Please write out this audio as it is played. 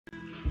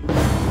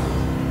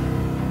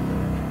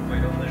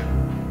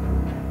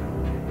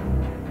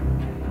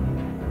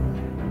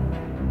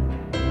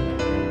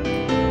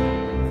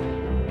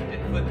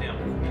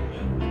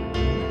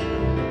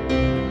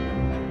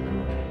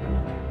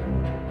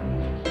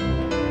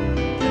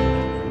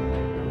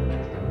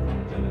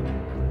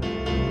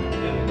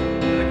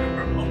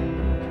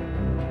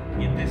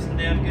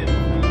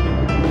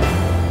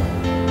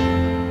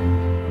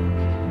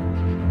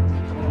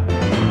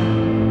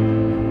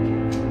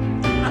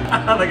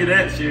Look at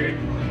that, Sherry.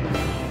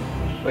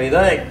 What do you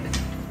think?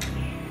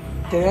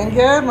 Doing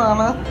good,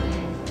 Mama.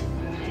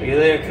 Look at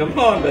there. Come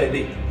on,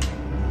 baby.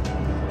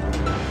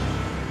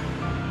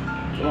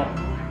 Come on.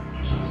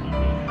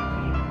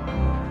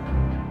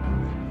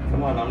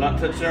 Come on, I'm not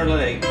touching her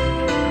leg.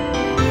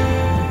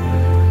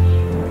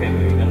 Okay,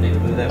 baby, you're gonna need to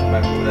move that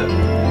back over that.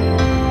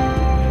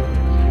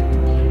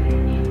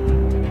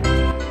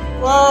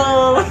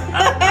 Whoa!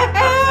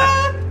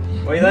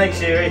 What do you think,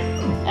 Sherry?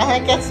 I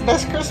think that's the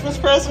best Christmas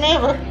present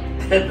ever.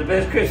 That's the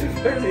best Christmas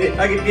present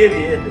I could give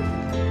you.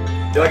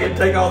 Do I get to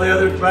take all the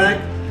others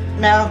back?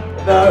 No.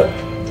 No.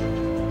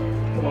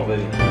 Come on,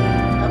 baby.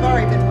 I've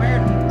already been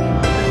wearing them.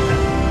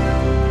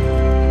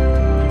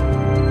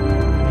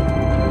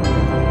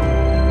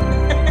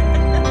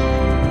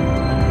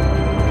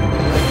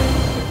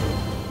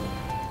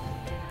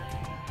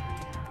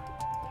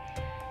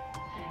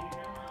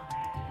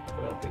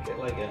 Pick it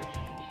like that.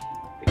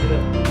 Pick it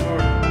up.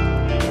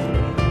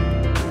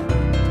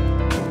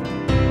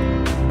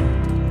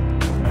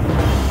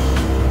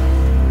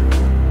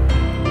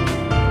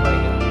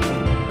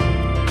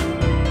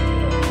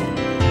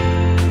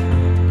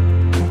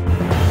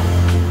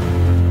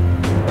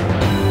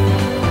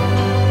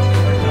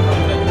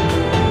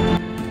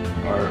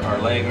 Our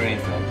leg or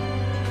anything.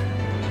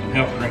 I'm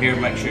helping her here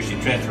make sure she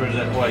transfers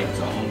that weight,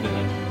 so I'm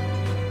gonna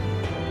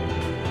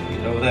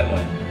get over that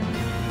way.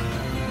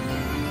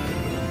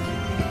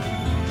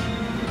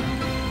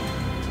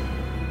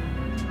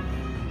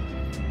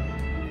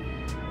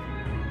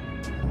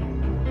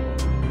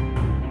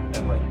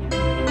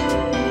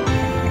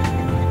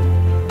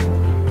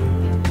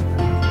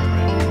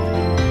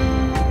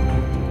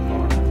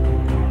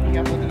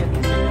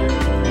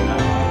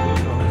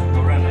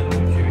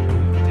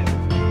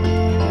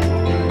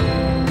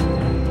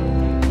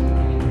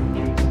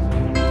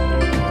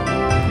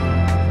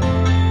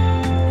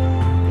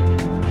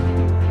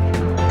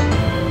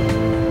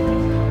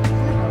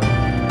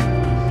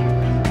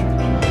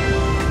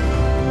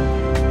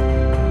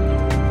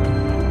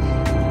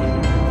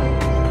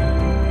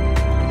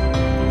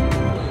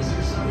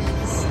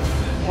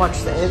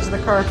 Watch the edge of the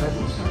carpet.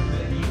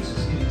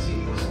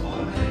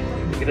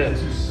 Pick it up.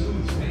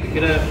 Pick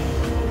it up.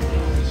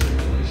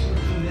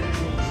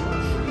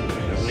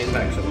 Don't lean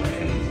back so much.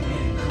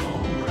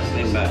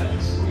 Lean back.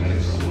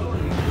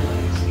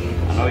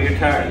 I know you're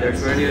tired.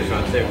 There's where it is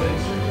right there, baby.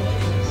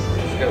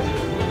 Let's go.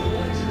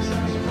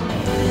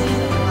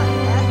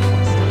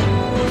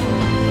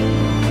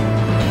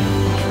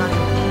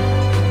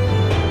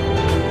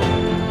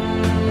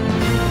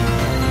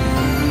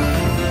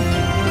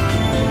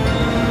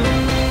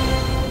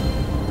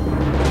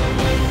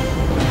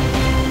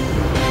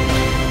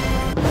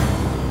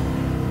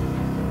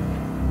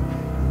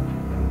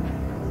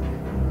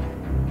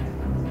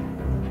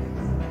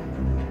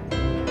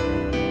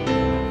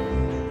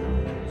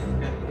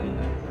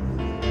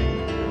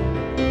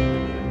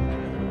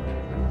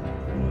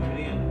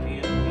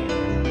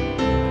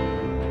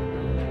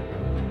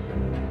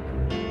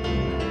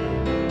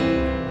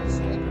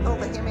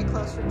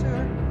 Closer to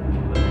her.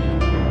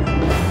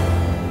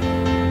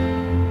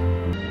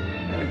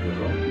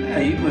 Yeah,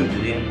 you moved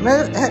it in.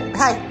 Move.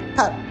 Hey,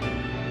 pup.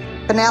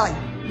 Benelli.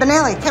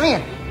 Benelli, come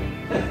here.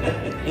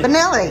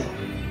 Benelli.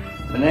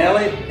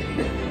 Benelli?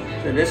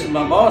 So this is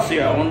my boss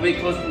here. I want to be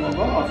close to my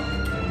boss.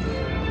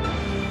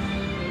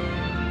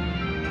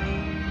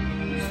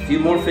 Just a few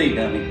more feet,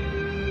 honey.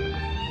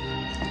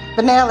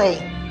 Benelli.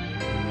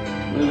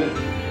 Move it.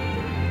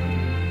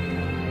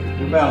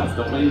 Your balance.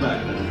 Don't lean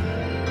back, honey.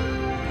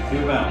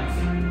 Your balance.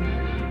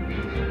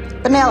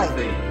 Benelli,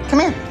 come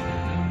here.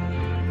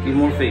 A few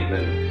more feet,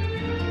 baby.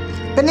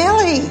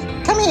 Benelli,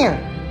 come here.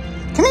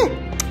 Come here.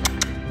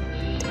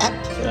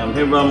 I'm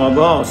here by my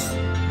boss.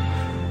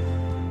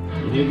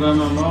 I'm here by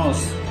my boss.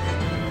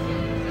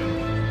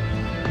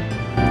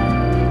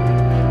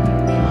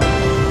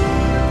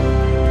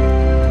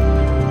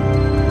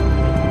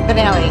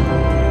 Benelli.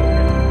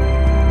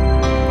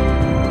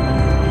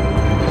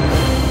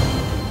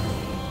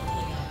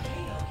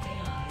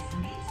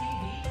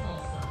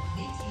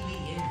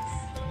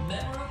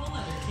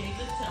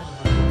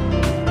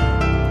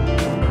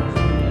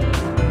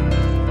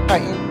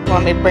 Alright, you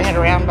want me to bring it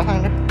around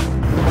behind her?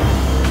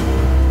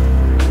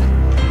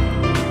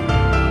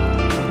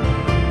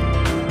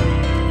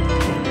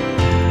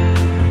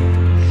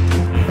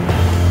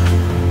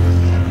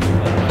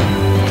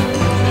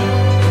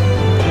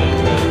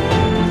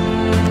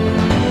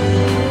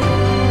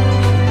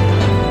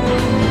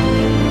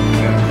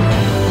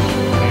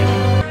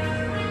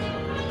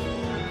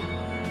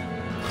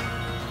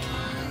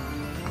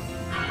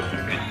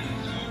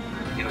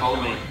 Get hold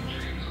of me.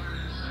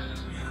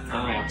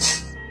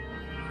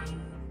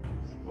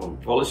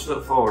 Pull his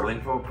foot forward,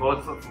 lean forward, pull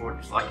his foot forward,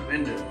 just like you've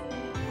been doing.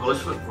 Pull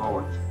his foot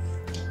forward.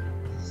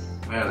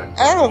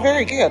 Oh,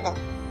 very good.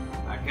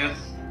 Back up.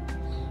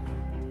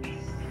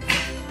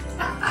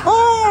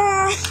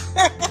 Oh.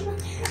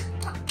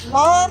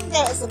 Mom,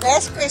 that was the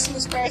best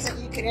Christmas present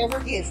you could ever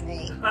give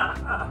me.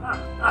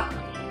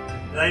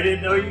 They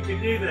didn't know you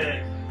could do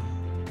that.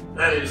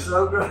 That is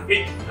so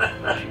great.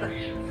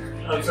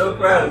 I'm so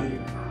proud of you.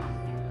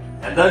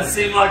 That doesn't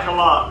seem like a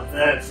lot, but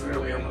that's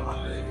really a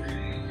lot.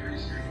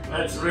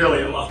 That's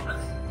really a lot.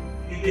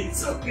 You did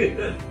so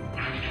good.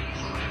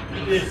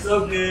 You did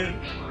so good.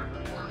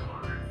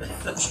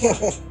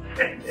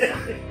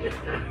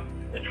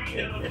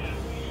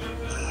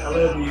 I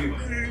love you.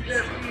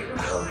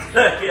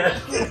 That's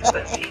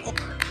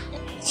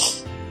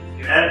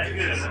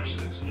good.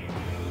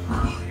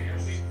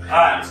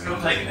 Alright, let's go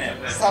take a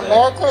nap. So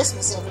Merry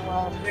Christmas,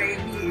 everyone.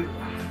 Thank you.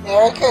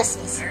 Merry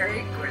Christmas.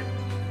 Merry Christmas.